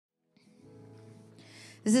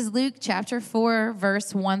This is Luke chapter 4,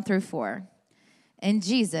 verse 1 through 4. And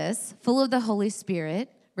Jesus, full of the Holy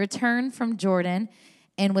Spirit, returned from Jordan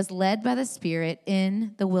and was led by the Spirit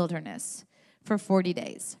in the wilderness for 40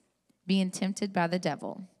 days, being tempted by the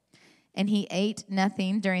devil. And he ate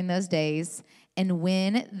nothing during those days, and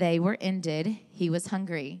when they were ended, he was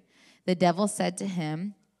hungry. The devil said to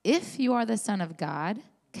him, "If you are the Son of God,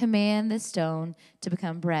 command this stone to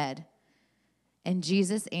become bread." And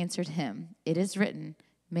Jesus answered him, "It is written,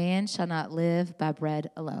 man shall not live by bread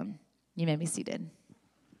alone." You may be seated.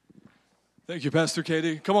 Thank you, Pastor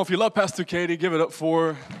Katie. Come on, if you love Pastor Katie, give it up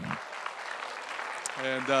for her.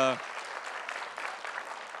 And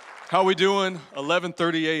how are we doing?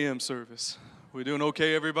 11:30 a.m. service. We doing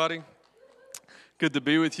okay, everybody? Good to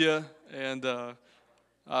be with you. And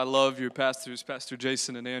I love your pastors, Pastor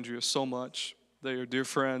Jason and Andrea, so much. They are dear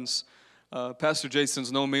friends. Pastor Jason's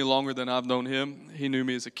known me longer than I've known him. He knew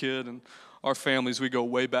me as a kid, and our families, we go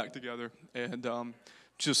way back together. And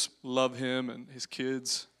just love him and his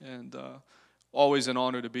kids. And always an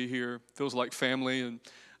honor to be here. Feels like family,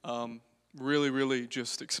 and really, really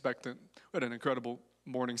just expectant. We had an incredible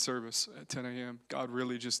morning service at 10 a.m. God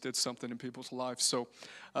really just did something in people's lives. So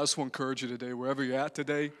I just want to encourage you today, wherever you're at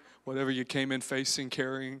today, whatever you came in facing,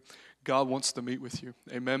 carrying, God wants to meet with you.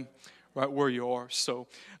 Amen. Right where you are. So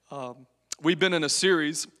we've been in a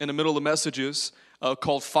series in the middle of messages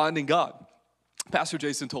called Finding God. Pastor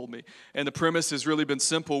Jason told me. And the premise has really been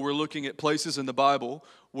simple. We're looking at places in the Bible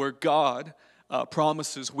where God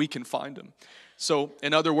promises we can find him. So,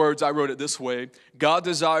 in other words, I wrote it this way: God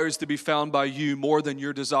desires to be found by you more than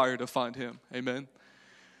your desire to find him. Amen.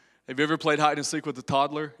 Have you ever played hide and seek with a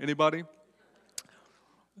toddler? Anybody?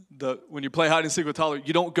 When you play hide and seek with a toddler,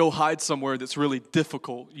 you don't go hide somewhere that's really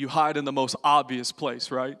difficult. You hide in the most obvious place,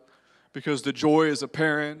 right? Because the joy as a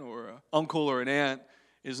parent or an uncle or an aunt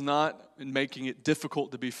is not in making it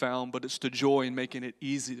difficult to be found, but it's the joy in making it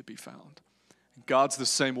easy to be found. God's the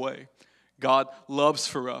same way. God loves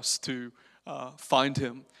for us to find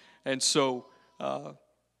him. And so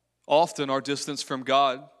often our distance from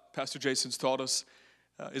God, Pastor Jason's taught us,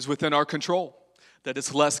 is within our control. That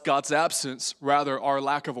it's less God's absence, rather our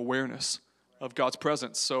lack of awareness of God's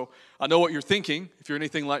presence. So I know what you're thinking. If you're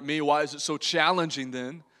anything like me, why is it so challenging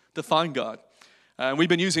then to find God? And we've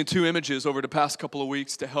been using two images over the past couple of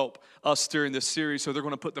weeks to help us during this series. So they're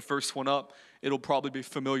going to put the first one up. It'll probably be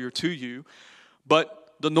familiar to you.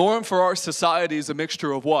 But the norm for our society is a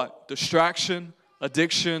mixture of what? Distraction,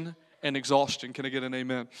 addiction, and exhaustion. Can I get an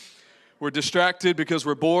amen? We're distracted because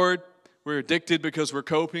we're bored. We're addicted because we're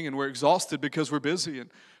coping. And we're exhausted because we're busy.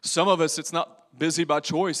 And some of us, it's not busy by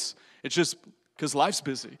choice. It's just because life's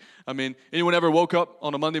busy. I mean, anyone ever woke up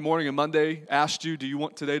on a Monday morning and Monday asked you, do you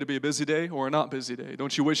want today to be a busy day or a not busy day?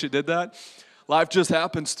 Don't you wish it did that? Life just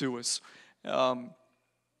happens to us. And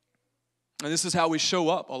this is how we show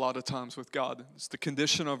up a lot of times with God. It's the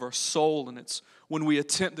condition of our soul, and it's when we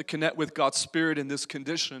attempt to connect with God's Spirit in this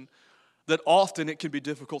condition that often it can be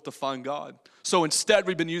difficult to find God. So instead,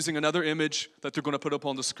 we've been using another image that they're going to put up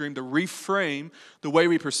on the screen to reframe the way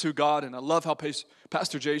we pursue God. And I love how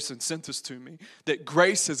Pastor Jason sent this to me, that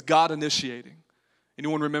grace is God initiating.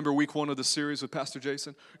 Anyone remember week 1 of the series with Pastor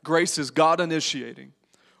Jason? Grace is God initiating.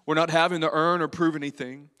 We're not having to earn or prove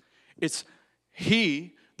anything. It's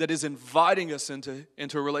he that is inviting us into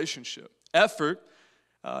a relationship. Effort,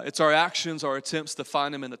 it's our actions, our attempts to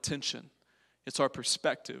find him in attention. It's our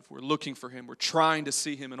perspective. We're looking for him. We're trying to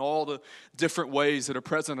see him in all the different ways that are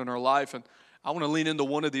present in our life. And I want to lean into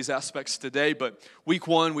one of these aspects today. But week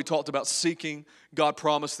 1, we talked about seeking. God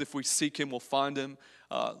promised if we seek him, we'll find him.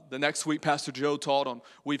 The next week, Pastor Joe taught on,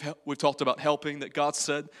 we've talked about helping, that God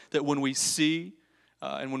said that when we see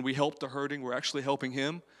and when we help the hurting, we're actually helping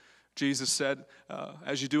him. Jesus said,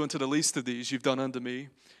 as you do unto the least of these, you've done unto me.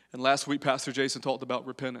 And last week, Pastor Jason talked about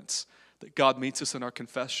repentance, that God meets us in our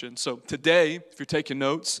confession. So today, if you're taking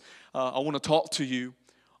notes, I want to talk to you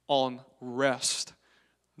on rest,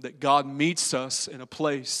 that God meets us in a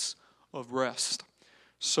place of rest.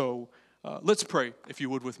 So let's pray, if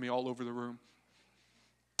you would, with me all over the room.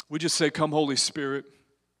 We just say, come, Holy Spirit.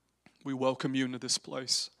 We welcome you into this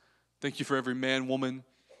place. Thank you for every man, woman,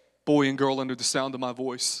 boy, and girl under the sound of my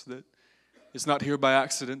voice that is not here by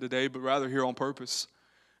accident today, but rather here on purpose.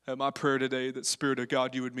 At my prayer today, that Spirit of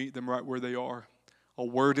God, you would meet them right where they are. A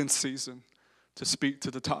word in season to speak to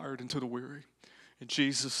the tired and to the weary. In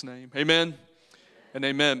Jesus' name, amen and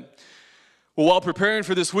amen. Well, while preparing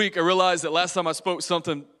for this week, I realized that last time I spoke,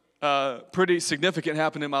 something pretty significant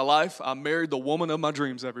happened in my life. I married the woman of my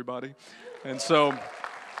dreams, everybody. And so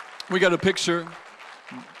we got a picture.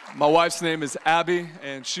 My wife's name is Abby,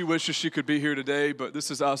 and she wishes she could be here today, but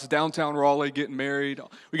this is us, downtown Raleigh, getting married.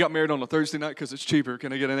 We got married on a Thursday night because it's cheaper.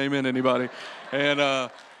 Can I get an amen, anybody?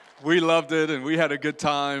 And we loved it, and we had a good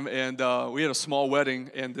time, and we had a small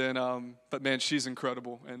wedding, and then, but man, she's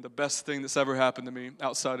incredible, and the best thing that's ever happened to me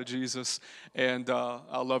outside of Jesus, and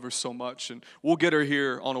I love her so much, and we'll get her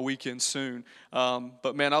here on a weekend soon.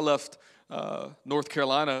 But man, I left North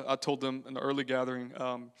Carolina. I told them in the early gathering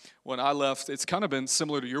when I left, it's kind of been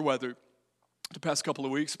similar to your weather the past couple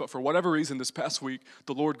of weeks, but for whatever reason this past week,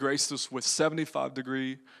 the Lord graced us with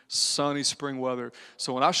 75-degree sunny spring weather.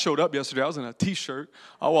 So when I showed up yesterday, I was in a t-shirt.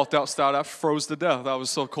 I walked outside, I froze to death. I was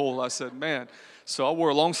so cold. I said, man. So I wore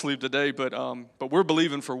a long sleeve today, but we're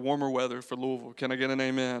believing for warmer weather for Louisville. Can I get an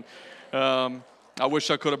amen? I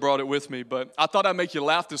wish I could have brought it with me, but I thought I'd make you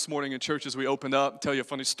laugh this morning in church as we opened up, tell you a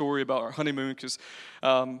funny story about our honeymoon, because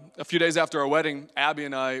a few days after our wedding, Abby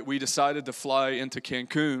and we decided to fly into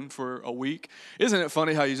Cancun for a week. Isn't it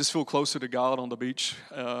funny how you just feel closer to God on the beach?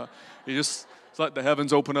 It's like the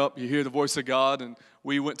heavens open up, you hear the voice of God, and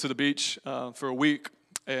we went to the beach for a week.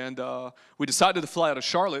 And we decided to fly out of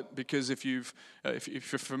Charlotte because if you're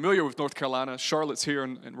familiar with North Carolina, Charlotte's here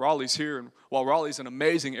and Raleigh's here. And while Raleigh's an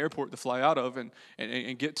amazing airport to fly out of and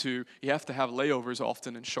get to, you have to have layovers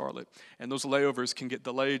often in Charlotte. And those layovers can get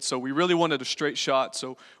delayed. So we really wanted a straight shot.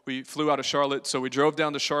 So we flew out of Charlotte. So we drove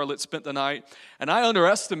down to Charlotte, spent the night. And I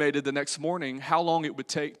underestimated the next morning how long it would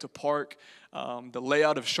take to park. The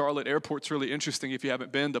layout of Charlotte Airport's really interesting if you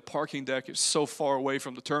haven't been. The parking deck is so far away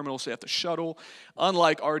from the terminal, so you have to shuttle.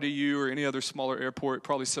 Unlike RDU or any other smaller airport,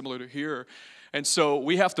 probably similar to here. And so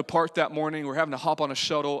we have to park that morning. We're having to hop on a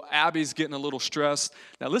shuttle. Abby's getting a little stressed.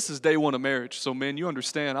 Now this is day one of marriage, so man, you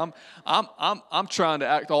understand. I'm trying to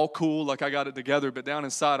act all cool, like I got it together, but down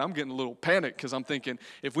inside, I'm getting a little panicked because I'm thinking,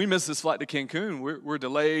 if we miss this flight to Cancun, we're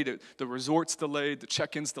delayed. The resort's delayed. The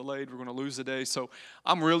check-in's delayed. We're going to lose the day. So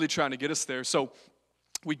I'm really trying to get us there. So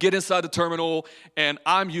we get inside the terminal, and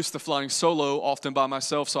I'm used to flying solo, often by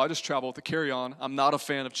myself, so I just travel with a carry-on. I'm not a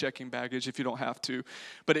fan of checking baggage if you don't have to.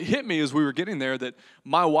 But it hit me as we were getting there that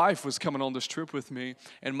my wife was coming on this trip with me,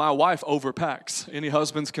 and my wife overpacks. Any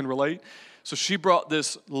husbands can relate? So she brought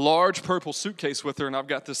this large purple suitcase with her, and I've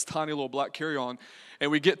got this tiny little black carry-on.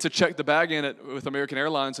 And we get to check the bag in with American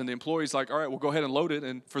Airlines, and the employee's like, all right, we'll go ahead and load it.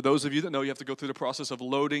 And for those of you that know, you have to go through the process of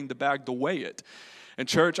loading the bag to weigh it. And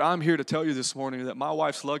church, I'm here to tell you this morning that my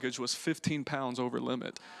wife's luggage was 15 pounds over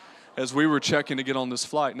limit as we were checking to get on this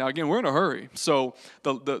flight. Now, again, we're in a hurry. So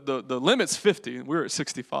the limit's 50, and we're at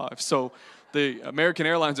 65. So the American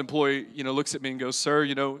Airlines employee, looks at me and goes, sir,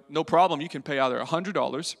 no problem. You can pay either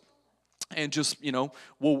 $100 and just,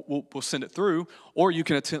 we'll send it through, or you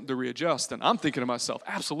can attempt to readjust. And I'm thinking to myself,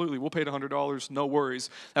 absolutely, we'll pay the $100, no worries.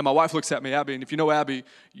 And my wife looks at me, Abby, and if you know Abby,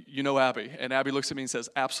 you know Abby. And Abby looks at me and says,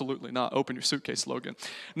 absolutely not. Open your suitcase, Logan.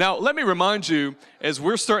 Now, let me remind you, as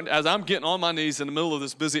I'm getting on my knees in the middle of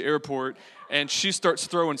this busy airport, and she starts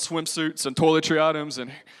throwing swimsuits and toiletry items and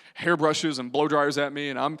hairbrushes and blow dryers at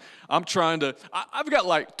me, and I'm trying to, I've got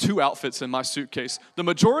like 2 outfits in my suitcase. The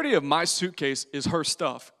majority of my suitcase is her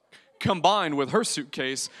stuff, combined with her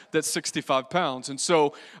suitcase that's 65 pounds. And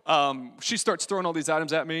so she starts throwing all these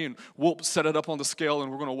items at me, and we'll set it up on the scale,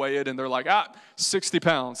 and we're going to weigh it, and they're like, 60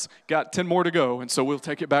 pounds, got 10 more to go. And so we'll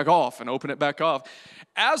take it back off and open it back off.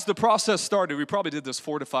 As the process started, we probably did this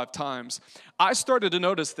 4 to 5 times, I started to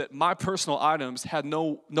notice that my personal items had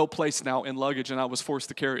no place now in luggage, and I was forced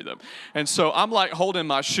to carry them. And so I'm like holding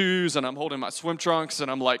my shoes, and I'm holding my swim trunks,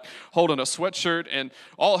 and I'm like holding a sweatshirt, and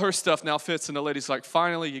all her stuff now fits, and the lady's like,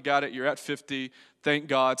 finally, you got it, you're at 50, thank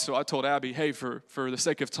God. So I told Abby, hey, for the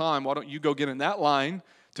sake of time, why don't you go get in that line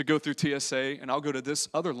to go through TSA, and I'll go to this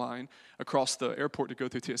other line across the airport to go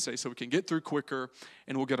through TSA so we can get through quicker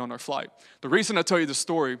and we'll get on our flight. The reason I tell you this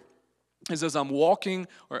story is as I'm walking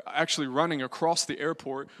or actually running across the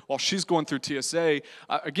airport while she's going through TSA,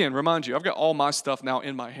 again, remind you, I've got all my stuff now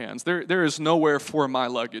in my hands. There is nowhere for my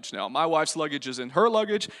luggage now. My wife's luggage is in her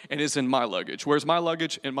luggage and is in my luggage. Where's my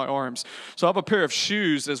luggage? In my arms. So I have a pair of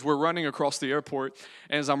shoes as we're running across the airport,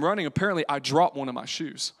 and as I'm running, apparently I dropped one of my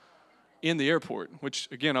shoes in the airport, which,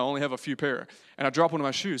 again, I only have a few pair, and I drop one of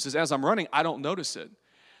my shoes. As I'm running, I don't notice it.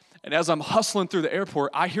 And as I'm hustling through the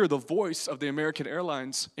airport, I hear the voice of the American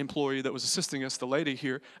Airlines employee that was assisting us, the lady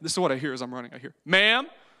here. This is what I hear as I'm running. I hear, ma'am,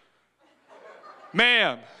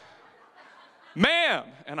 ma'am, ma'am.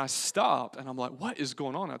 And I stop, and I'm like, what is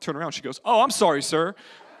going on? I turn around. She goes, oh, I'm sorry, sir.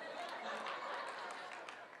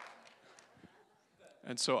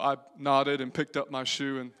 And so I nodded and picked up my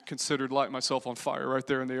shoe and considered lighting myself on fire right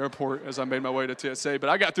there in the airport as I made my way to TSA. But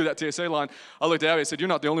I got through that TSA line. I looked at Abby and said, you're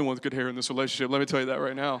not the only one with good hair in this relationship. Let me tell you that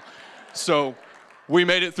right now. So We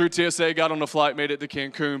made it through TSA, got on the flight, made it to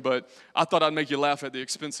Cancun, but I thought I'd make you laugh at the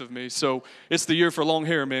expense of me. So it's the year for long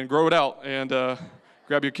hair, man. Grow it out and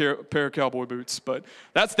grab your pair of cowboy boots. But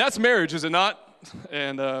that's marriage, is it not?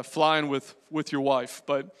 And flying with your wife.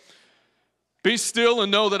 But be still and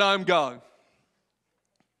know that I'm God.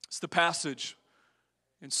 It's the passage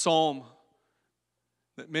in Psalm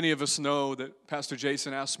that many of us know that Pastor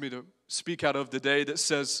Jason asked me to speak out of today that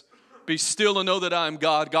says, be still and know that I am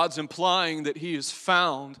God. God's implying that he is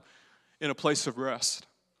found in a place of rest.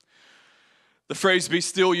 The phrase be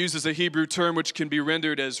still uses a Hebrew term which can be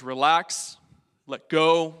rendered as relax, let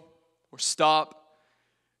go, or stop.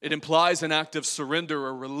 It implies an act of surrender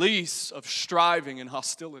or release of striving and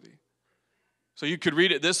hostility. So you could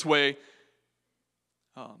read it this way,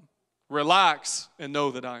 relax and know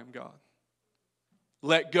that I am God.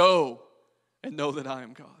 Let go and know that I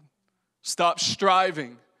am God. Stop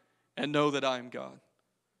striving and know that I am God.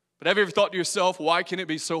 But have you ever thought to yourself, why can it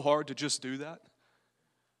be so hard to just do that?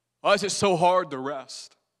 Why is it so hard to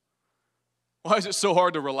rest? Why is it so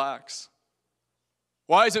hard to relax?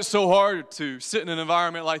 Why is it so hard to sit in an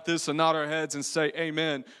environment like this and nod our heads and say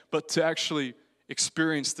amen, but to actually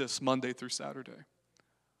experience this Monday through Saturday?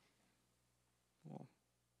 Well,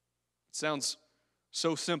 it sounds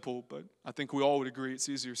so simple, but I think we all would agree it's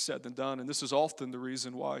easier said than done. And this is often the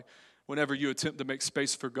reason why whenever you attempt to make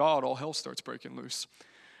space for God, all hell starts breaking loose.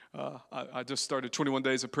 I just started 21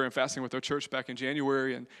 days of prayer and fasting with our church back in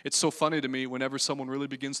January, and it's so funny to me whenever someone really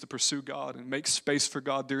begins to pursue God and make space for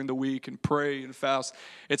God during the week and pray and fast,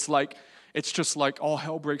 it's just like all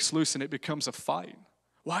hell breaks loose and it becomes a fight.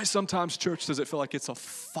 Why sometimes, church, does it feel like it's a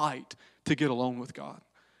fight to get alone with God?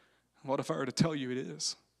 What if I were to tell you it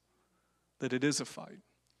is? That it is a fight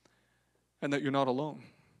and that you're not alone.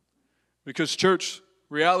 Because, church,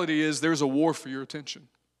 reality is there's a war for your attention.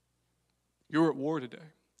 You're at war today.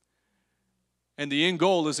 And the end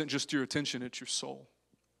goal isn't just your attention, it's your soul.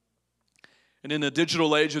 And in a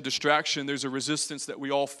digital age of distraction, there's a resistance that we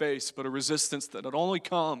all face, but a resistance that not only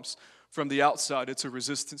comes from the outside, it's a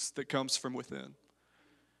resistance that comes from within.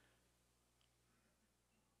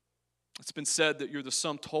 It's been said that you're the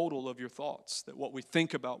sum total of your thoughts, that what we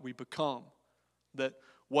think about, we become, that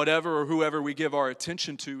whatever or whoever we give our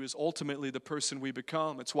attention to is ultimately the person we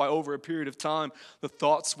become. It's why over a period of time, the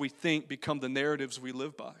thoughts we think become the narratives we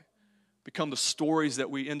live by, become the stories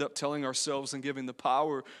that we end up telling ourselves and giving the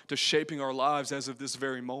power to shaping our lives as of this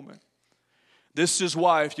very moment. This is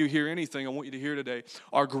why, if you hear anything, I want you to hear today,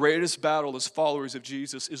 our greatest battle as followers of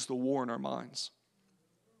Jesus is the war in our minds.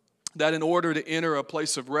 That in order to enter a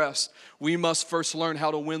place of rest, we must first learn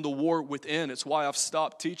how to win the war within. It's why I've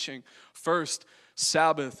stopped teaching first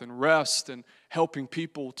Sabbath and rest and helping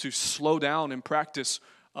people to slow down and practice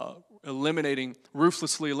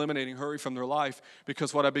ruthlessly eliminating hurry from their life.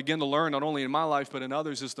 Because what I begin to learn, not only in my life but in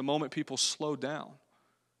others, is the moment people slow down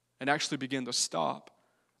and actually begin to stop,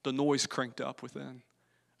 the noise cranked up within.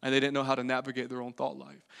 And they didn't know how to navigate their own thought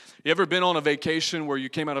life. You ever been on a vacation where you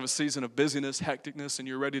came out of a season of busyness, hecticness, and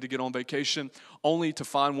you're ready to get on vacation, only to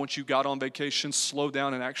find once you got on vacation, slow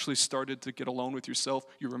down and actually started to get alone with yourself,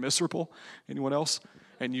 you were miserable? Anyone else?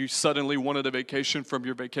 And you suddenly wanted a vacation from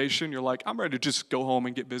your vacation, you're like, I'm ready to just go home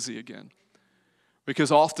and get busy again.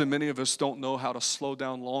 Because often many of us don't know how to slow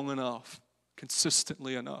down long enough,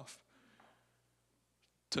 consistently enough,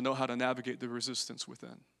 to know how to navigate the resistance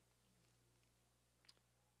within.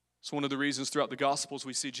 It's one of the reasons throughout the Gospels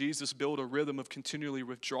we see Jesus build a rhythm of continually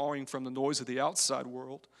withdrawing from the noise of the outside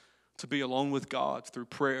world to be alone with God through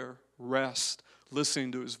prayer, rest,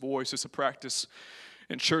 listening to his voice. It's a practice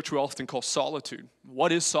in church we often call solitude.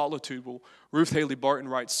 What is solitude? Well, Ruth Haley Barton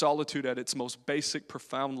writes, solitude at its most basic,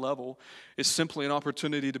 profound level is simply an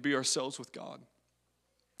opportunity to be ourselves with God.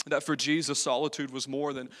 That for Jesus, solitude was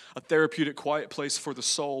more than a therapeutic quiet place for the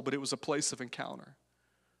soul, but it was a place of encounter,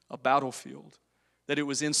 a battlefield. That it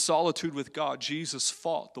was in solitude with God, Jesus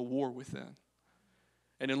fought the war within.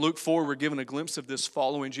 And in Luke 4, we're given a glimpse of this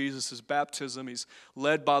following Jesus' baptism. He's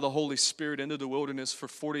led by the Holy Spirit into the wilderness for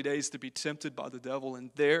 40 days to be tempted by the devil.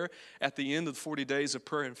 And there, at the end of 40 days of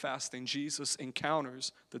prayer and fasting, Jesus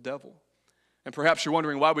encounters the devil. And perhaps you're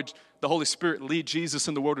wondering, why would the Holy Spirit lead Jesus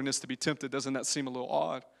in the wilderness to be tempted? Doesn't that seem a little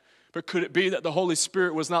odd? But could it be that the Holy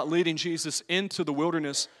Spirit was not leading Jesus into the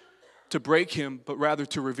wilderness to break him, but rather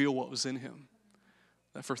to reveal what was in him?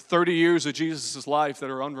 That for 30 years of Jesus' life that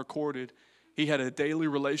are unrecorded, he had a daily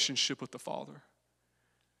relationship with the Father.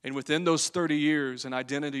 And within those 30 years, an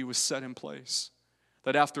identity was set in place.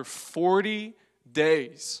 That after 40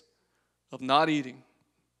 days of not eating,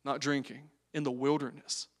 not drinking, in the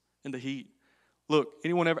wilderness, in the heat, Look,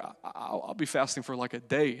 anyone ever, I'll be fasting for like a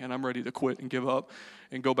day and I'm ready to quit and give up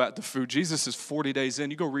and go back to food. Jesus is 40 days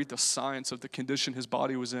in. You go read the science of the condition his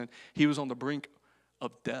body was in. He was on the brink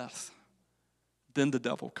of death. Then the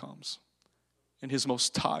devil comes in his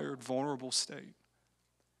most tired, vulnerable state.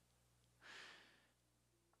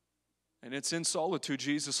 And it's in solitude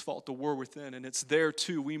Jesus fought the war within. And it's there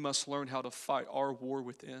too we must learn how to fight our war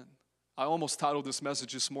within. I almost titled this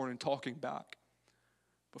message this morning, Talking Back.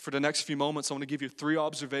 But for the next few moments, I want to give you 3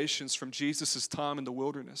 observations from Jesus' time in the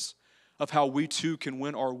wilderness of how we too can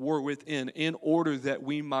win our war within in order that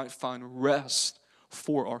we might find rest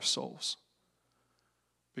for our souls.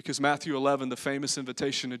 Because Matthew 11, the famous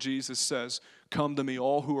invitation to Jesus says, "Come to me,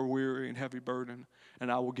 all who are weary and heavy burden, and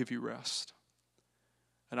I will give you rest."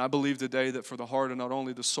 And I believe today that for the heart and not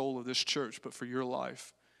only the soul of this church, but for your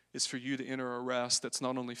life, is for you to enter a rest that's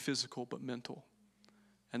not only physical but mental.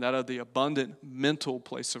 And that of the abundant mental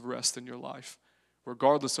place of rest in your life,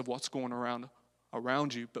 regardless of what's going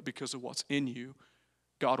around you, but because of what's in you,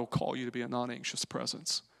 God will call you to be a non-anxious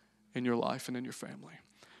presence in your life and in your family.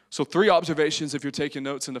 So 3 observations if you're taking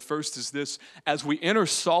notes, and the first is this: as we enter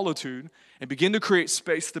solitude and begin to create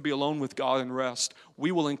space to be alone with God and rest,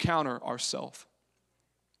 we will encounter ourselves.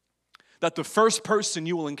 That the first person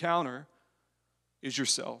you will encounter is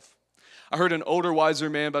yourself. I heard an older, wiser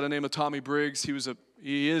man by the name of Tommy Briggs.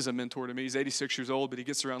 He is a mentor to me. He's 86 years old, but he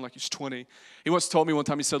gets around like he's 20. He once told me one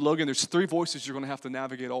time, he said, "Logan, there's 3 voices you're going to have to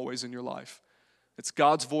navigate always in your life. It's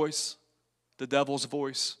God's voice, the devil's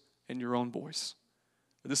voice, and your own voice."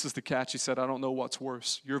 But this is the catch. He said, "I don't know what's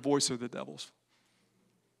worse, your voice or the devil's."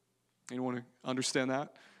 Anyone understand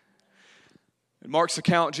that? In Mark's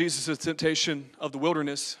account, Jesus' temptation of the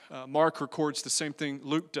wilderness, Mark records the same thing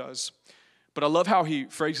Luke does. But I love how he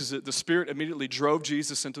phrases it. The Spirit immediately drove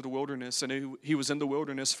Jesus into the wilderness, and he was in the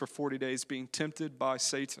wilderness for 40 days being tempted by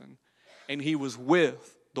Satan, and he was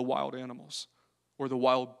with the wild animals or the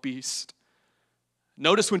wild beast.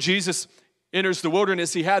 Notice when Jesus enters the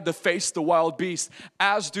wilderness, he had to face the wild beast,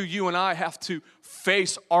 as do you and I have to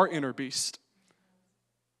face our inner beast,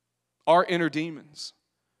 our inner demons.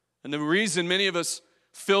 And the reason many of us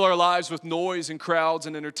fill our lives with noise and crowds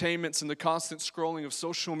and entertainments and the constant scrolling of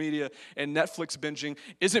social media and Netflix binging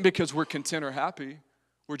isn't because we're content or happy.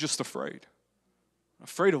 We're just afraid.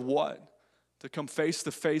 Afraid of what? To come face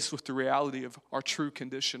to face with the reality of our true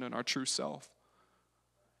condition and our true self.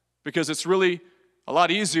 Because it's really a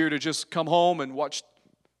lot easier to just come home and watch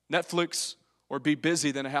Netflix or be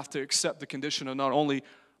busy than to have to accept the condition of not only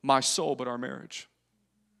my soul but our marriage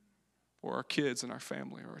or our kids and our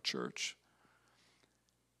family or our church.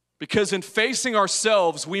 Because in facing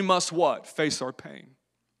ourselves, we must what? Face our pain.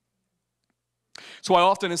 So I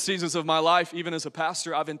often in seasons of my life, even as a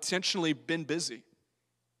pastor, I've intentionally been busy.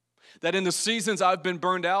 That in the seasons I've been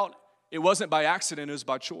burned out, it wasn't by accident, it was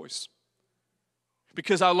by choice.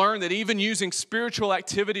 Because I learned that even using spiritual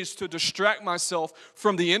activities to distract myself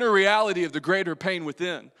from the inner reality of the greater pain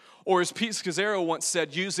within, or as Pete Scazzaro once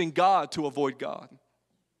said, using God to avoid God.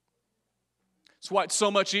 That's why it's so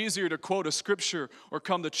much easier to quote a scripture or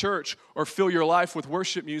come to church or fill your life with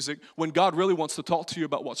worship music when God really wants to talk to you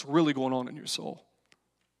about what's really going on in your soul.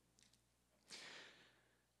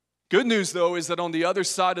 Good news, though, is that on the other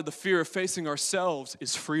side of the fear of facing ourselves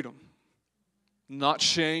is freedom. Not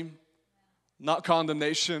shame, not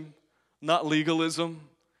condemnation, not legalism.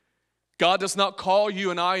 God does not call you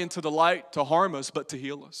and I into the light to harm us, but to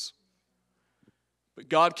heal us. But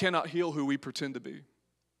God cannot heal who we pretend to be.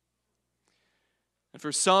 And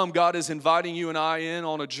for some, God is inviting you and I in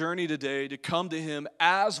on a journey today to come to Him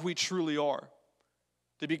as we truly are,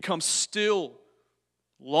 to become still,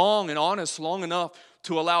 long and honest, long enough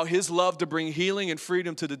to allow His love to bring healing and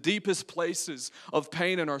freedom to the deepest places of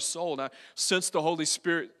pain in our soul. And I sense the Holy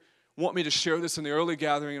Spirit want me to share this in the early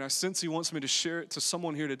gathering, and I sense He wants me to share it to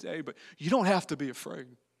someone here today, but you don't have to be afraid.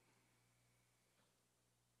 You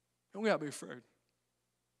don't have to be afraid.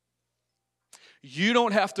 You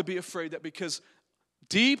don't have to be afraid that because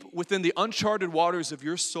deep within the uncharted waters of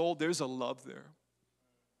your soul, there's a love there.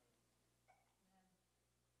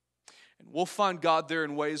 And we'll find God there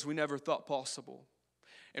in ways we never thought possible.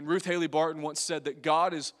 And Ruth Haley Barton once said that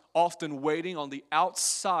God is often waiting on the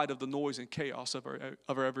outside of the noise and chaos of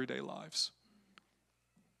our everyday lives.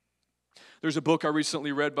 There's a book I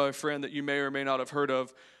recently read by a friend that you may or may not have heard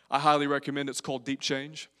of. I highly recommend it. It's called Deep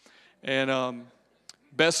Change. And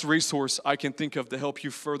best resource I can think of to help you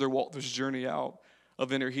further walk this journey out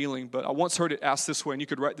of inner healing. But I once heard it asked this way, and you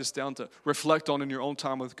could write this down to reflect on in your own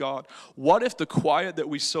time with God. What if the quiet that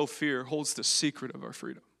we so fear holds the secret of our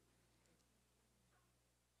freedom?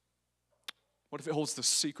 What if it holds the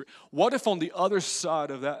secret? What if on the other side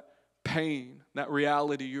of that pain, that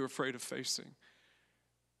reality you're afraid of facing,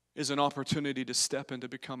 is an opportunity to step into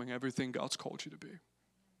becoming everything God's called you to be.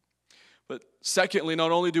 But secondly,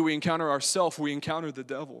 not only do we encounter ourselves, we encounter the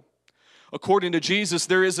devil. According to Jesus,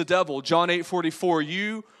 there is a devil. John 8:44,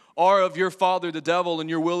 you are of your father the devil, and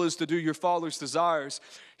your will is to do your father's desires.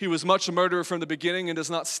 He was much a murderer from the beginning and does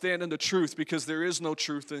not stand in the truth, because there is no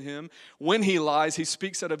truth in him. When he lies, he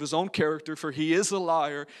speaks out of his own character, for he is a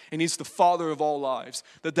liar, and he's the father of all lies.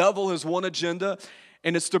 The devil has one agenda,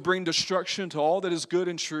 and it's to bring destruction to all that is good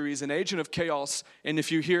and true. He's an agent of chaos, and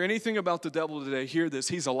if you hear anything about the devil today, hear this: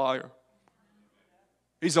 he's a liar.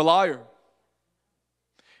 He's a liar.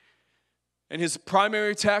 And his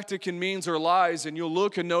primary tactic and means are lies. And you'll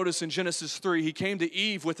look and notice in Genesis 3, he came to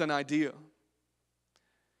Eve with an idea.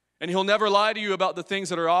 And he'll never lie to you about the things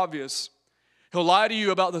that are obvious. He'll lie to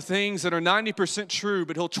you about the things that are 90% true,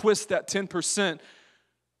 but he'll twist that 10%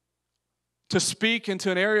 to speak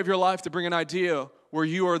into an area of your life to bring an idea where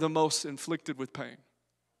you are the most inflicted with pain.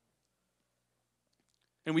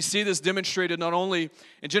 And we see this demonstrated not only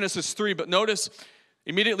in Genesis 3, but notice,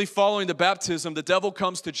 immediately following the baptism, the devil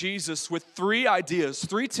comes to Jesus with 3 ideas,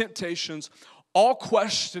 3 temptations, all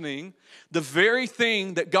questioning the very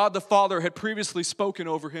thing that God the Father had previously spoken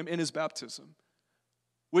over him in his baptism,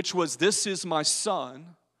 which was, "This is my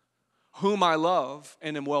Son, whom I love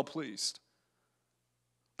and am well pleased."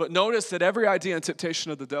 But notice that every idea and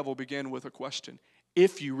temptation of the devil began with a question: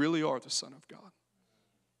 if you really are the Son of God.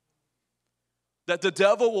 That the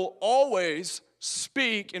devil will always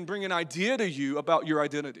speak and bring an idea to you about your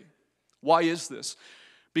identity. Why is this?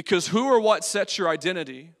 Because who or what sets your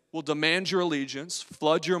identity will demand your allegiance,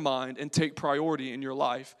 flood your mind, and take priority in your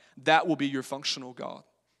life. That will be your functional God.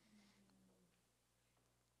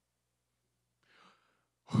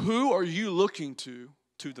 Who are you looking to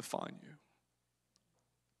define you?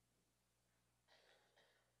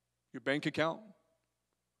 Your bank account?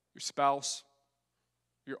 Your spouse?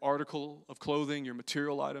 Your article of clothing, your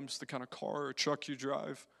material items, the kind of car or truck you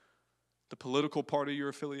drive, the political party you're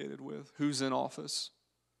affiliated with, who's in office.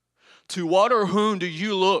 To what or whom do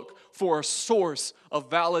you look for a source of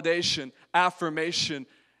validation, affirmation,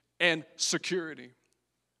 and security?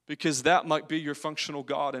 Because that might be your functional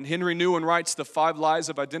God. And Henry Nouwen writes, the 5 lies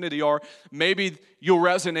of identity are, maybe you'll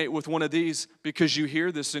resonate with one of these because you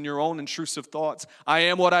hear this in your own intrusive thoughts. I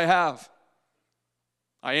am what I have.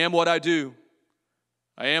 I am what I do.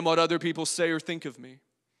 I am what other people say or think of me.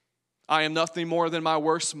 I am nothing more than my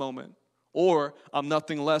worst moment, or I'm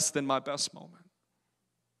nothing less than my best moment.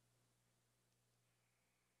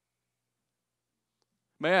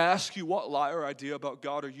 May I ask you, what lie or idea about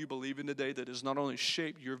God are you believing today that has not only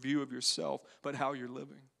shaped your view of yourself, but how you're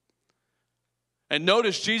living? And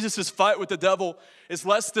notice Jesus' fight with the devil is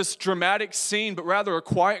less this dramatic scene, but rather a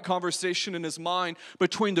quiet conversation in his mind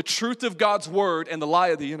between the truth of God's word and the lie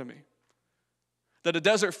of the enemy. That a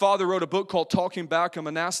desert father wrote a book called Talking Back, a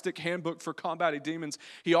monastic handbook for combating demons.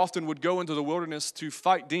 He often would go into the wilderness to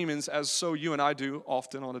fight demons, as so you and I do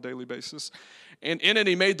often on a daily basis. And in it,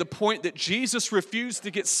 he made the point that Jesus refused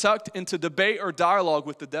to get sucked into debate or dialogue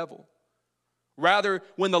with the devil. Rather,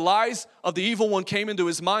 when the lies of the evil one came into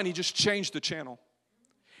his mind, he just changed the channel.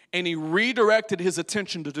 And he redirected his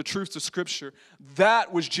attention to the truths of Scripture.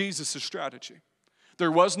 That was Jesus' strategy.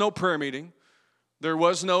 There was no prayer meeting. There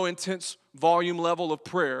was no intense volume level of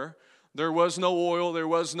prayer. There was no oil. There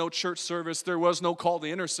was no church service. There was no call to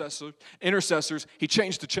intercessors. He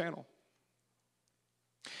changed the channel.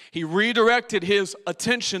 He redirected his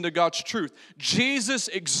attention to God's truth. Jesus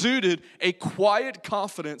exuded a quiet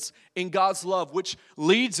confidence in God's love, which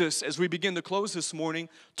leads us, as we begin to close this morning,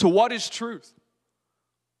 to what is truth?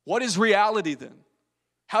 What is reality then?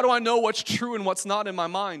 How do I know what's true and what's not in my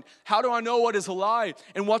mind? How do I know what is a lie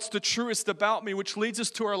and what's the truest about me? Which leads us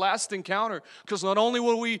to our last encounter. Because not only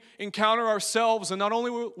will we encounter ourselves and not only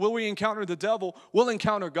will we encounter the devil, we'll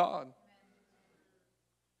encounter God.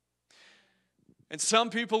 And some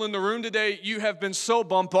people in the room today, you have been so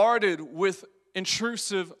bombarded with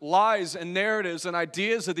intrusive lies and narratives and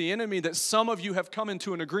ideas of the enemy that some of you have come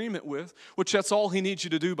into an agreement with, which that's all he needs you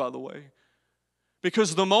to do, by the way.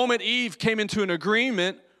 Because the moment Eve came into an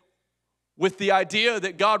agreement with the idea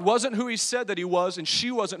that God wasn't who he said that he was and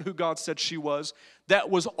she wasn't who God said she was, that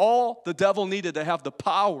was all the devil needed to have the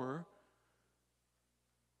power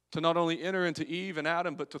to not only enter into Eve and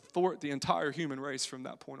Adam, but to thwart the entire human race from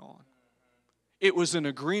that point on. It was an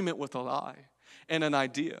agreement with a lie and an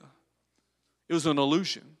idea. It was an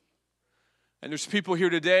illusion. And there's people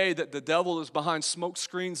here today that the devil is behind smoke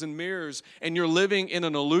screens and mirrors, and you're living in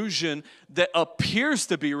an illusion that appears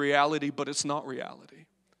to be reality, but it's not reality.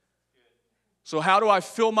 So how do I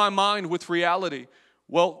fill my mind with reality?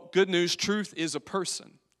 Well, good news, truth is a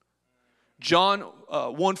person. John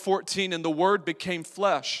 1:14, and the Word became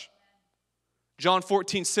flesh. John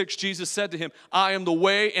 14:6, Jesus said to him, I am the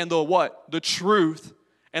way and the what? The truth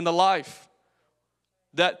and the life.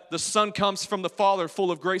 That the Son comes from the Father,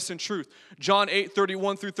 full of grace and truth. John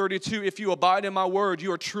 8:31 through 32, if you abide in my word,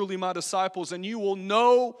 you are truly my disciples, and you will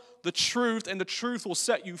know the truth, and the truth will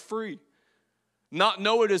set you free. Not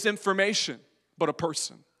know it as information, but a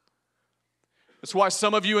person. That's why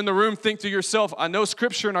some of you in the room think to yourself, I know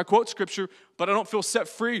Scripture and I quote Scripture, but I don't feel set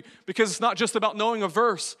free, because it's not just about knowing a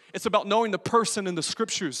verse. It's about knowing the person in the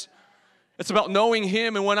Scriptures. It's about knowing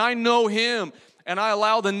Him, and when I know Him, and I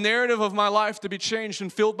allow the narrative of my life to be changed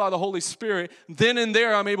and filled by the Holy Spirit, then and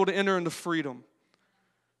there I'm able to enter into freedom.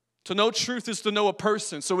 To know truth is to know a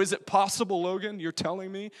person. So is it possible, Logan, you're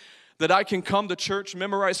telling me, that I can come to church,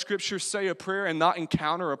 memorize Scripture, say a prayer, and not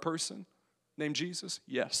encounter a person named Jesus?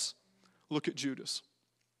 Yes. Look at Judas.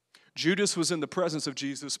 Judas was in the presence of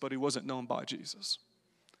Jesus, but he wasn't known by Jesus.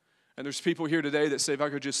 And there's people here today that say, if I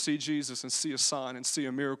could just see Jesus and see a sign and see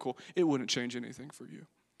a miracle, it wouldn't change anything for you.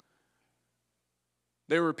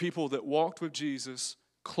 There were people that walked with Jesus,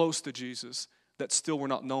 close to Jesus, that still were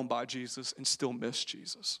not known by Jesus and still missed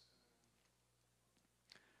Jesus.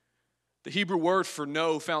 The Hebrew word for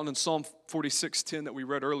know found in Psalm 46:10 that we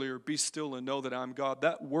read earlier, be still and know that I am God.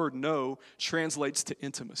 That word know translates to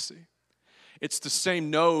intimacy. It's the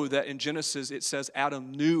same know that in Genesis it says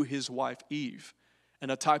Adam knew his wife Eve,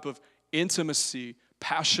 and a type of intimacy,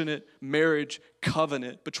 passionate marriage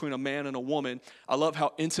covenant between a man and a woman. I love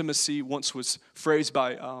how intimacy once was phrased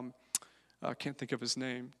by, I can't think of his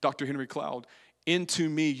name, Dr. Henry Cloud. Into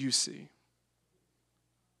me you see.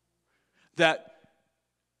 That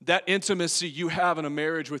intimacy you have in a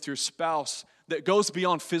marriage with your spouse that goes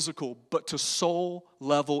beyond physical, but to soul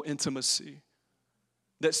level intimacy.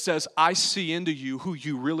 That says, I see into you who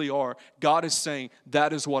you really are. God is saying,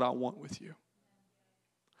 that is what I want with you.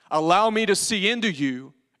 Allow me to see into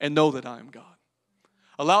you and know that I am God.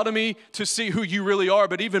 Allow me to see who you really are.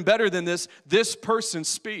 But even better than this person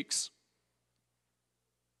speaks.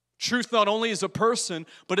 Truth not only is a person,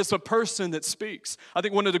 but it's a person that speaks. I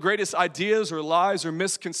think one of the greatest ideas or lies or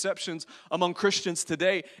misconceptions among Christians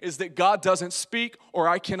today is that God doesn't speak or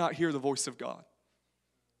I cannot hear the voice of God.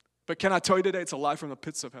 But can I tell you today, it's a lie from the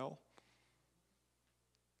pits of hell.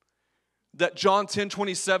 That John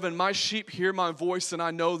 10:27, my sheep hear my voice and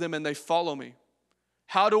I know them and they follow me.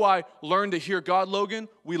 How do I learn to hear God, Logan?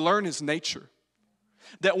 We learn His nature.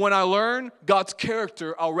 That when I learn God's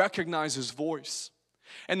character, I'll recognize His voice.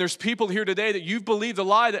 And there's people here today that you've believed the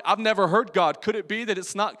lie that I've never heard God. Could it be that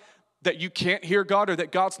it's not that you can't hear God or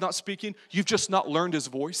that God's not speaking? You've just not learned His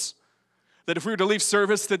voice. That if we were to leave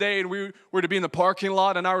service today and we were to be in the parking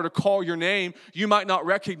lot and I were to call your name, you might not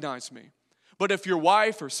recognize me. But if your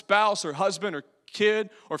wife or spouse or husband or kid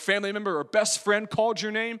or family member or best friend called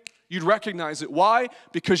your name, you'd recognize it. Why?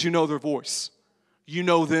 Because you know their voice. You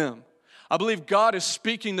know them. I believe God is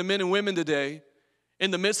speaking to men and women today in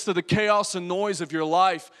the midst of the chaos and noise of your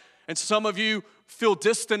life. And some of you feel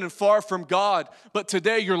distant and far from God, but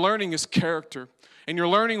today you're learning His character. And you're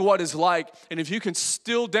learning what it's like. And if you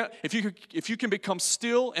can become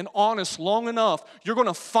still and honest long enough, you're going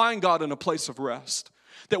to find God in a place of rest.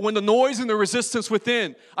 That when the noise and the resistance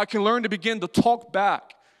within, I can learn to begin to talk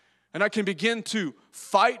back. And I can begin to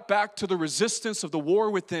fight back to the resistance of the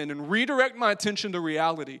war within and redirect my attention to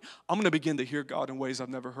reality. I'm going to begin to hear God in ways I've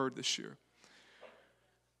never heard this year.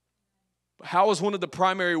 But how is one of the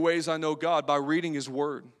primary ways I know God? By reading His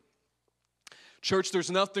Word. Church, there's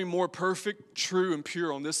nothing more perfect, true, and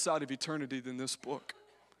pure on this side of eternity than this book.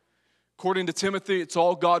 According to Timothy, it's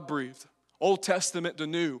all God-breathed, Old Testament to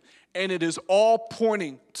New, and it is all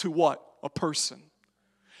pointing to what? A person.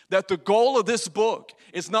 That the goal of this book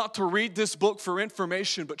is not to read this book for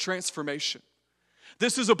information, but transformation.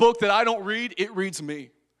 This is a book that I don't read, it reads me.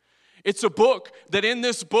 It's a book that in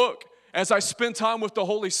this book, as I spend time with the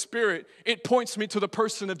Holy Spirit, it points me to the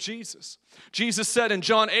person of Jesus. Jesus said in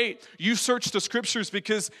John 8, you search the Scriptures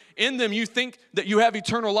because in them you think that you have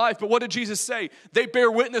eternal life. But what did Jesus say? They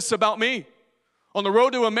bear witness about me. On the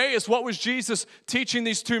road to Emmaus, what was Jesus teaching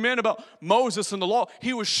these two men about Moses and the law?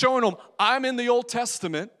 He was showing them, I'm in the Old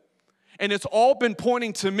Testament, and it's all been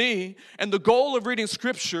pointing to me. And the goal of reading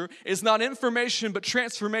Scripture is not information, but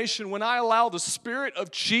transformation. When I allow the Spirit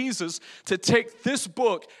of Jesus to take this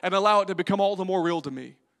book and allow it to become all the more real to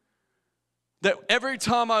me. That every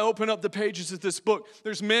time I open up the pages of this book,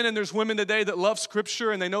 there's men and there's women today that love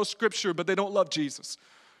Scripture and they know Scripture, but they don't love Jesus.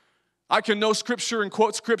 I can know Scripture and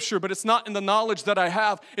quote Scripture, but it's not in the knowledge that I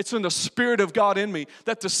have. It's in the Spirit of God in me.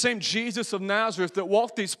 That the same Jesus of Nazareth that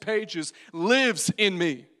walked these pages lives in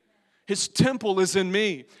me. His temple is in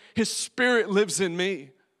me. His Spirit lives in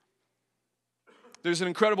me. There's an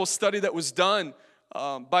incredible study that was done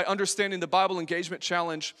by Understanding the Bible Engagement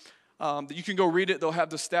Challenge. That you can go read it. They'll have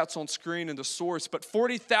the stats on screen and the source. But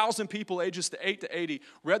 40,000 people ages 8 to 80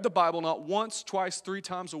 read the Bible not once, twice, 3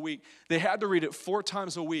 times a week. They had to read it 4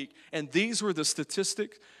 times a week. And these were the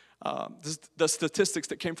statistics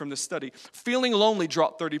that came from this study. Feeling lonely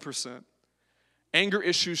dropped 30%. Anger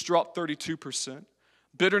issues dropped 32%.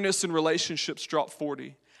 Bitterness in relationships dropped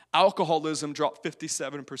 40%. Alcoholism dropped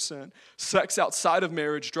 57%. Sex outside of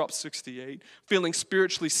marriage dropped 68%. Feeling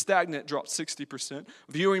spiritually stagnant dropped 60%.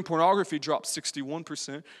 Viewing pornography dropped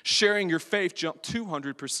 61%. Sharing your faith jumped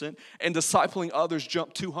 200%. And discipling others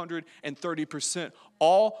jumped 230%.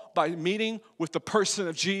 All by meeting with the person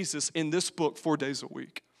of Jesus in this book 4 days a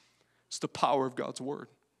week. It's the power of God's word,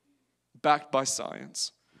 backed by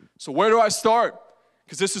science. So where do I start?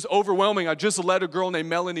 Because this is overwhelming. I just led a girl named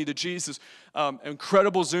Melanie to Jesus.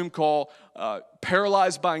 Incredible Zoom call.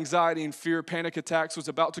 Paralyzed by anxiety and fear, panic attacks, was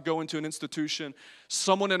about to go into an institution.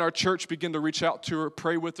 Someone in our church began to reach out to her,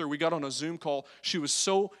 pray with her. We got on a Zoom call. She was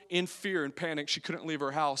so in fear and panic, she couldn't leave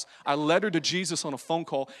her house. I led her to Jesus on a phone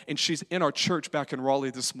call, and she's in our church back in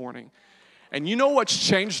Raleigh this morning. And you know what's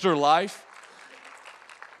changed her life?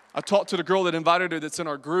 I talked to the girl that invited her that's in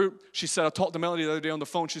our group. She said, I talked to Melanie the other day on the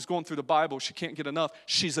phone. She's going through the Bible. She can't get enough.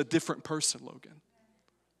 She's a different person, Logan.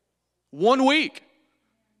 1 week.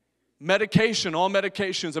 Medication, all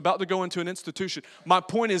medications, about to go into an institution. My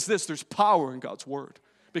point is this, there's power in God's word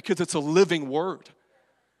because it's a living word.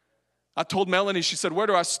 I told Melanie, she said, where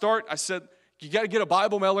do I start? I said, you got to get a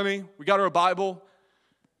Bible, Melanie. We got her a Bible.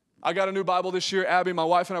 I got a new Bible this year. Abby, my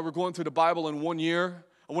wife, and I were going through the Bible in 1 year.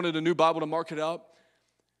 I wanted a new Bible to mark it up.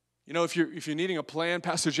 You know, if you're needing a plan,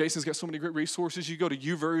 Pastor Jason's got so many great resources. You go to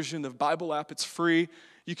YouVersion, the Bible app, it's free.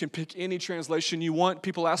 You can pick any translation you want.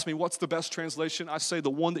 People ask me, what's the best translation? I say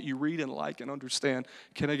the one that you read and like and understand.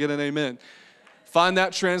 Can I get an amen? Find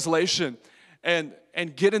that translation and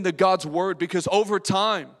get into God's word, because over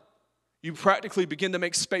time, you practically begin to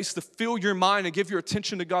make space to fill your mind and give your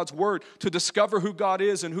attention to God's word, to discover who God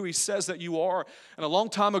is and who he says that you are. And a long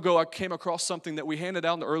time ago, I came across something that we handed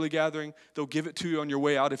out in the early gathering. They'll give it to you on your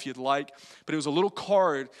way out if you'd like. But it was a little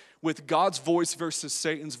card with God's voice versus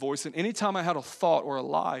Satan's voice. And anytime I had a thought or a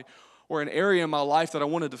lie or an area in my life that I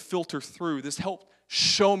wanted to filter through, this helped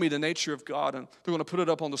show me the nature of God. And they're going to put it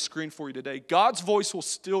up on the screen for you today. God's voice will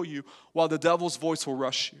still you while the devil's voice will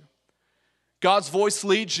rush you. God's voice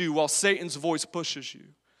leads you while Satan's voice pushes you.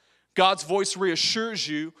 God's voice reassures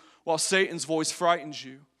you while Satan's voice frightens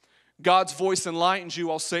you. God's voice enlightens you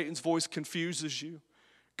while Satan's voice confuses you.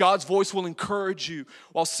 God's voice will encourage you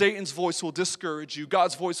while Satan's voice will discourage you.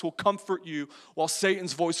 God's voice will comfort you while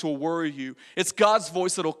Satan's voice will worry you. It's God's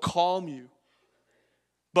voice that'll calm you.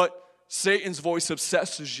 But Satan's voice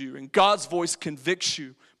obsesses you, and God's voice convicts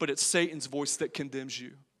you, but it's Satan's voice that condemns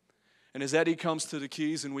you. And as Eddie comes to the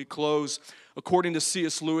keys and we close, according to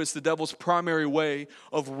C.S. Lewis, the devil's primary way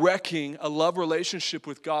of wrecking a love relationship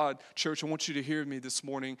with God, church, I want you to hear me this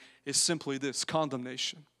morning, is simply this: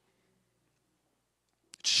 condemnation.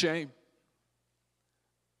 It's shame.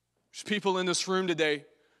 There's people in this room today,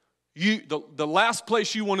 the last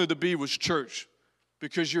place you wanted to be was church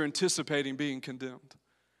because you're anticipating being condemned.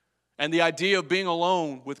 And the idea of being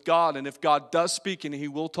alone with God, and if God does speak and he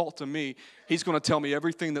will talk to me, he's going to tell me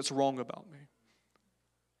everything that's wrong about me.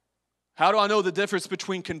 How do I know the difference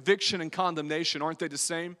between conviction and condemnation? Aren't they the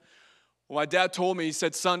same? Well, my dad told me, he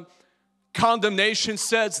said, son, condemnation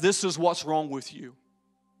says this is what's wrong with you.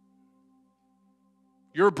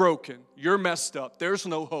 You're broken. You're messed up. There's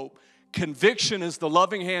no hope. Conviction is the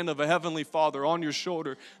loving hand of a heavenly Father on your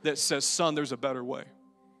shoulder that says, son, there's a better way.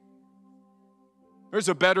 There's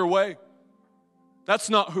a better way. That's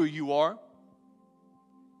not who you are.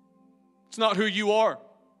 It's not who you are.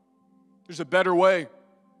 There's a better way.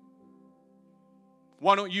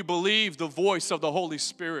 Why don't you believe the voice of the Holy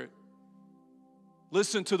Spirit?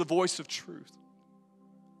 Listen to the voice of truth.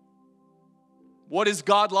 What is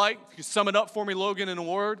God like? If you sum it up for me, Logan, in a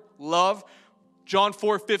word: love. John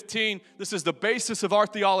 4:15, this is the basis of our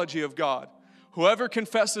theology of God. Whoever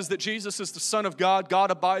confesses that Jesus is the Son of God, God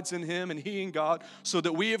abides in him and he in God, so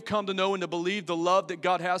that we have come to know and to believe the love that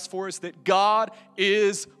God has for us, that God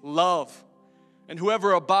is love. And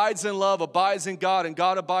whoever abides in love abides in God, and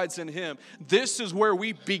God abides in him. This is where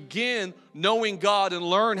we begin knowing God and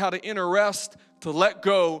learn how to enter rest, to let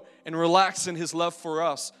go, and relax in his love for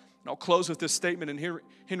us. And I'll close with this statement, and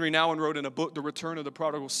Henry Nouwen wrote in a book, The Return of the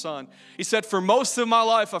Prodigal Son. He said, for most of my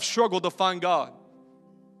life, I've struggled to find God.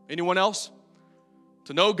 Anyone else?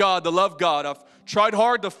 To know God, to love God. I've tried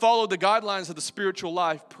hard to follow the guidelines of the spiritual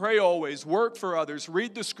life, pray always, work for others,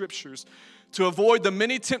 read the scriptures, to avoid the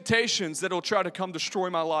many temptations that will try to come destroy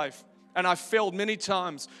my life. And I failed many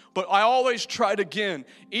times, but I always tried again,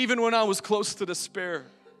 even when I was close to despair.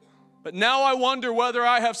 But now I wonder whether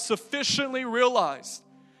I have sufficiently realized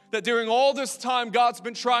that during all this time, God's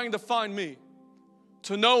been trying to find me,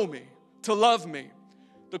 to know me, to love me.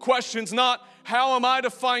 The question's not, how am I to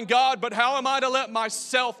find God, but how am I to let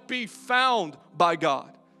myself be found by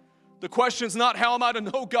God? The question's not, how am I to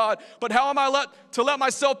know God, but how am I to let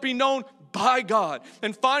myself be known by God?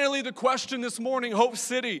 And finally, the question this morning, Hope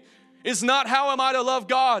City, is not how am I to love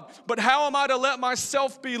God, but how am I to let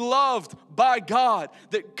myself be loved by God?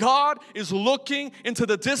 That God is looking into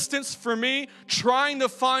the distance for me, trying to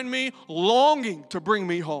find me, longing to bring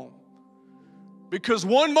me home. Because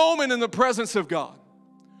one moment in the presence of God,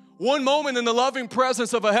 one moment in the loving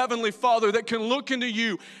presence of a heavenly Father that can look into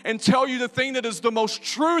you and tell you the thing that is the most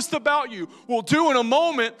truest about you will do in a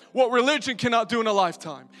moment what religion cannot do in a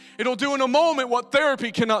lifetime. It'll do in a moment what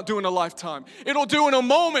therapy cannot do in a lifetime. It'll do in a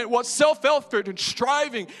moment what self-effort and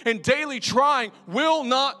striving and daily trying will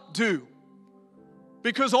not do.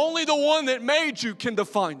 Because only the one that made you can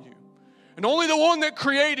define you. And only the one that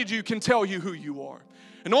created you can tell you who you are.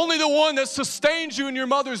 And only the one that sustains you in your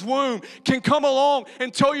mother's womb can come along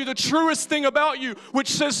and tell you the truest thing about you,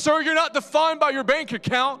 which says, sir, you're not defined by your bank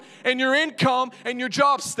account and your income and your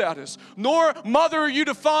job status. Nor, mother, are you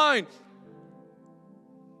defined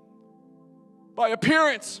by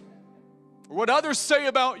appearance or what others say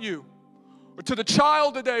about you. Or to the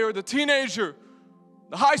child today or the teenager,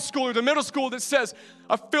 the high schooler, the middle school that says,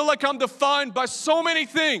 I feel like I'm defined by so many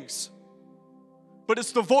things. But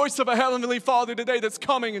it's the voice of a heavenly Father today that's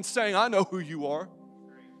coming and saying, I know who you are.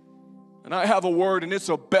 And I have a word, and it's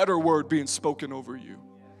a better word being spoken over you.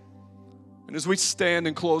 And as we stand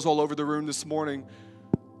and close all over the room this morning,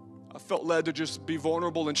 I felt led to just be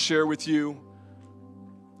vulnerable and share with you,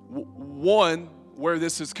 one, where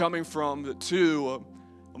this is coming from, but two,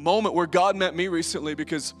 a moment where God met me recently,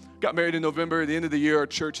 because I got married in November. At the end of the year, our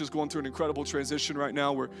church is going through an incredible transition right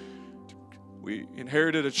now. We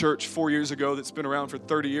inherited a church 4 years ago that's been around for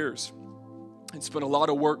 30 years. It's been a lot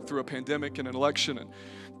of work through a pandemic and an election, and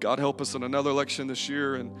God help us in another election this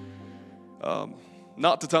year. And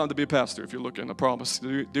not the time to be a pastor, if you're looking, I promise.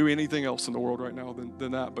 Do anything else in the world right now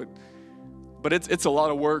than that. But it's a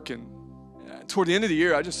lot of work. And toward the end of the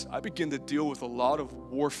year, I begin to deal with a lot of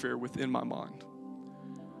warfare within my mind.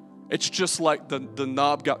 It's just like the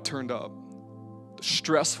knob got turned up. The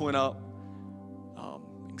stress went up.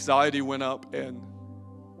 Anxiety went up, and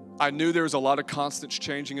I knew there was a lot of constants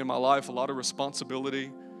changing in my life, a lot of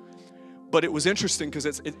responsibility. But it was interesting because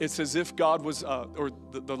it's as if God was, or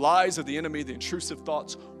the lies of the enemy, the intrusive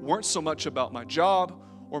thoughts weren't so much about my job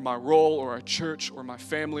or my role or our church or my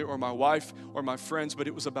family or my wife or my friends, but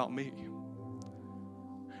it was about me.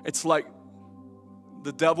 It's like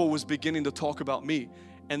the devil was beginning to talk about me.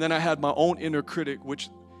 And then I had my own inner critic, which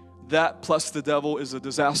that plus the devil is a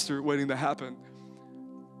disaster waiting to happen.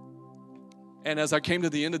 And as I came to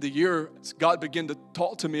the end of the year, God began to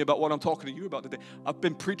talk to me about what I'm talking to you about today. I've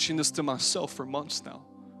been preaching this to myself for months now.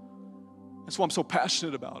 That's why I'm so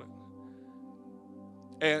passionate about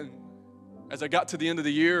it. And as I got to the end of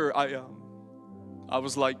the year, I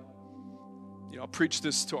was like, I preached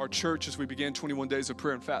this to our church as we began 21 days of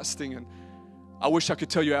prayer and fasting. And I wish I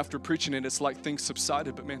could tell you after preaching it, it's like things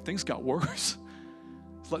subsided, but man, things got worse.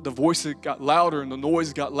 It's like the voice got louder and the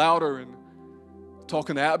noise got louder, and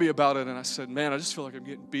talking to Abby about it, and I said, man, I just feel like I'm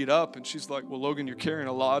getting beat up. And she's like, well, Logan, you're carrying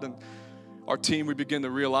a lot. And our team, we began to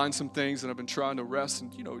realign some things, and I've been trying to rest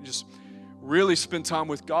and, just really spend time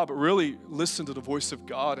with God, but really listen to the voice of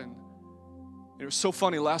God. And it was so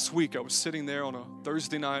funny. Last week, I was sitting there on a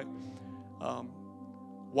Thursday night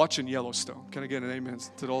watching Yellowstone. Can I get an amen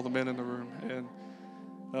to all the men in the room?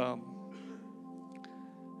 And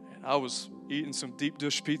I was eating some deep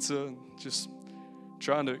dish pizza and just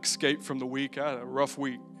trying to escape from the week. I had a rough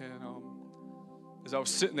week. And as I was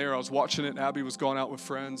sitting there, I was watching it, and Abby was going out with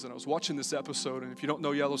friends, and I was watching this episode. And if you don't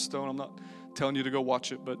know Yellowstone, I'm not telling you to go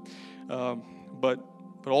watch it, but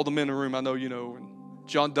all the men in the room, I know you know. And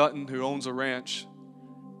John Dutton, who owns a ranch,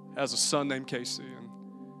 has a son named Casey, and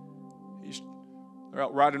they're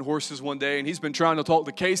out riding horses one day, and he's been trying to talk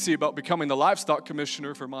to Casey about becoming the livestock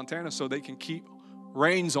commissioner for Montana so they can keep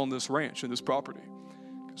reins on this ranch and this property,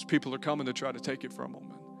 because people are coming to try to take it from them.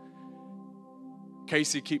 And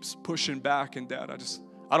Casey keeps pushing back, and Dad,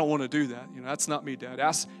 I don't want to do that. That's not me, Dad.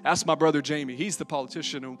 Ask my brother Jamie. He's the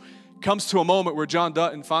politician who comes to a moment where John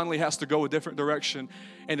Dutton finally has to go a different direction,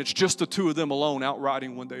 and it's just the two of them alone out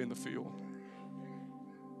riding one day in the field.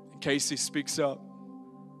 And Casey speaks up,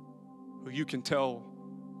 who you can tell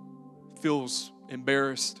feels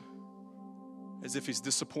embarrassed, as if he's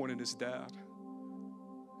disappointed his dad.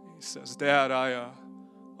 He says, Dad,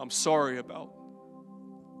 I'm sorry about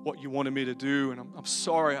what you wanted me to do, and I'm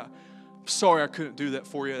sorry I couldn't do that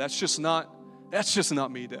for you. That's just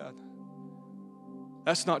not me, Dad.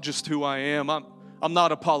 That's not just who I am. I'm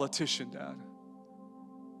not a politician, Dad.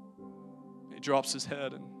 He drops his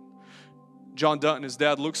head, and John Dutton, his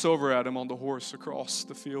dad, looks over at him on the horse across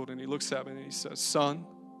the field, and he looks at me and he says, Son,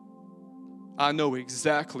 I know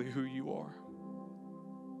exactly who you are.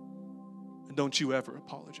 And don't you ever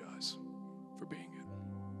apologize for being it.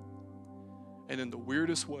 And in the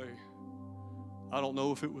weirdest way, I don't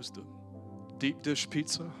know if it was the deep dish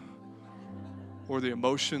pizza or the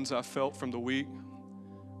emotions I felt from the week,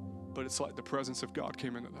 but it's like the presence of God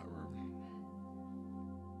came into that room.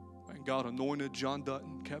 And God anointed John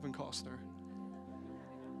Dutton, Kevin Costner.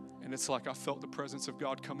 And it's like I felt the presence of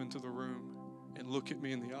God come into the room and look at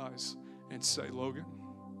me in the eyes and say, Logan,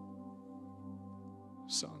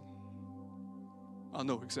 son, I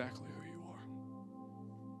know exactly who you are.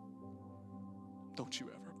 Don't you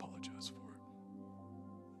ever apologize for it.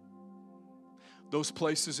 Those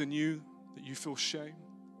places in you that you feel shame,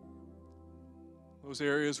 those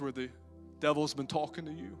areas where the devil's been talking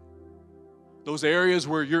to you, those areas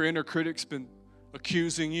where your inner critic's been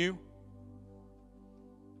accusing you,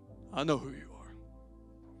 I know who you are.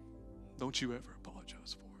 Don't you ever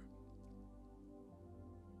apologize for it.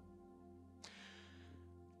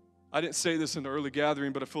 I didn't say this in the early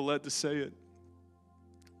gathering, but I feel led to say it.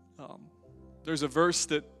 There's a verse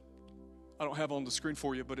that I don't have on the screen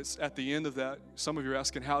for you, but it's at the end of that. Some of you are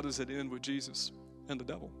asking, how does it end with Jesus and the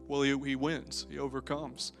devil? Well, he wins. He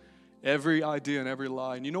overcomes every idea and every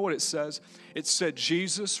lie. And you know what it says? It said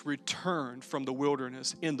Jesus returned from the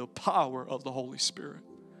wilderness in the power of the Holy Spirit.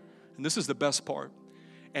 And this is the best part.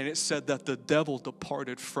 And it said that the devil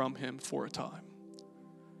departed from him for a time.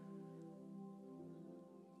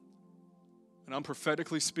 And I'm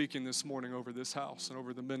prophetically speaking this morning over this house and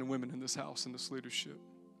over the men and women in this house and this leadership.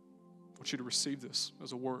 I want you to receive this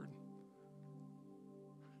as a word.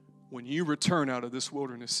 When you return out of this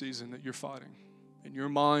wilderness season that you're fighting, in your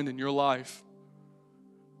mind and your life,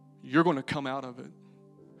 you're going to come out of it.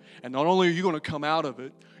 And not only are you going to come out of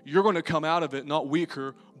it, you're going to come out of it not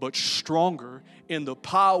weaker, but stronger in the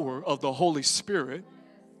power of the Holy Spirit.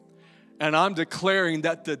 And I'm declaring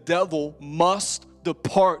that the devil must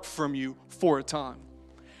depart from you for a time.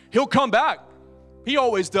 He'll come back. He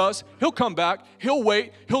always does. He'll come back. He'll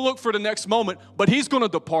wait. He'll look for the next moment, but he's going to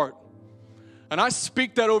depart. And I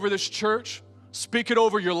speak that over this church. Speak it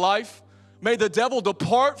over your life. May the devil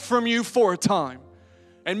depart from you for a time.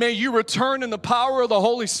 And may you return in the power of the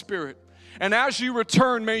Holy Spirit. And as you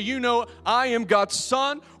return, may you know I am God's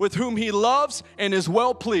son with whom he loves and is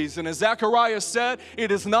well pleased. And as Zechariah said,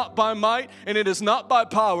 it is not by might and it is not by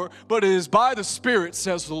power, but it is by the Spirit,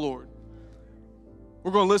 says the Lord.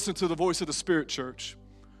 We're going to listen to the voice of the Spirit, church.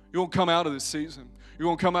 You're going to come out of this season. You're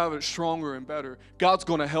going to come out of it stronger and better. God's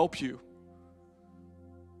going to help you.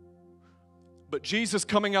 But Jesus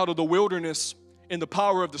coming out of the wilderness in the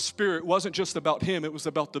power of the Spirit wasn't just about him. It was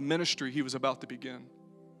about the ministry he was about to begin.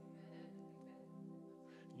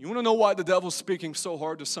 You want to know why the devil's speaking so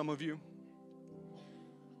hard to some of you?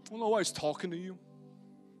 You want to know why he's talking to you?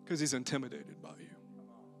 Because he's intimidated by you.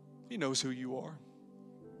 He knows who you are.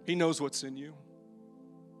 He knows what's in you.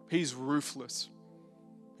 He's ruthless.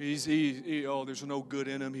 There's no good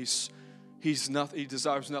in him. He's nothing. He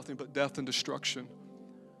desires nothing but death and destruction.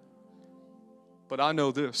 But I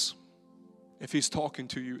know this. If he's talking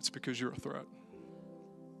to you, it's because you're a threat.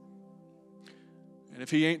 And if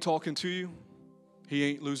he ain't talking to you, he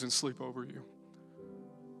ain't losing sleep over you.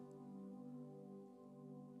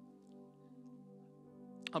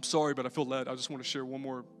 I'm sorry, but I feel led. I just want to share one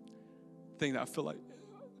more thing that I feel like.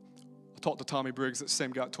 I talked to Tommy Briggs, that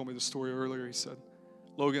same guy told me the story earlier. He said,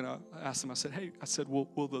 Logan, I asked him, I said,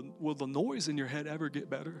 will the noise in your head ever get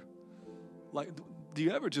better? Like, do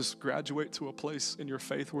you ever just graduate to a place in your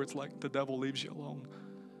faith where it's like the devil leaves you alone?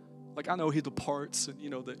 Like, I know he departs, and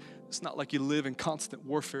that it's not like you live in constant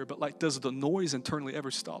warfare, but like, does the noise internally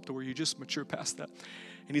ever stop to where you just mature past that?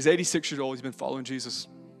 And he's 86 years old. He's been following Jesus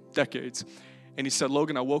decades. And he said,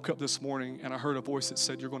 Logan, I woke up this morning and I heard a voice that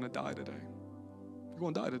said, you're going to die today. You're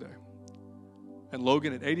going to die today. And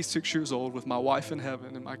Logan, at 86 years old, with my wife in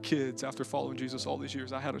heaven and my kids, after following Jesus all these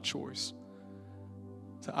years, I had a choice.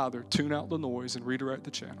 to either tune out the noise and redirect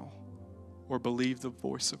the channel or believe the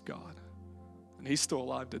voice of God. And he's still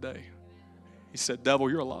alive today. He said, devil,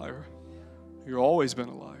 you're a liar. You've always been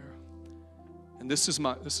a liar. And this is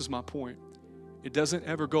my point. It doesn't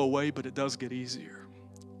ever go away, but it does get easier.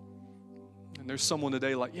 And there's someone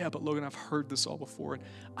today like, yeah, but Logan, I've heard this all before, and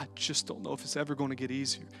I just don't know if it's ever going to get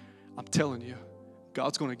easier. I'm telling you,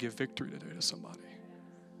 God's going to give victory today to somebody.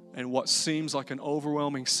 And what seems like an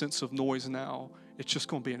overwhelming sense of noise now, it's just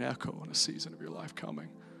going to be an echo in a season of your life coming.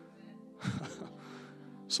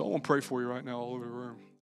 So I want to pray for you right now all over the room.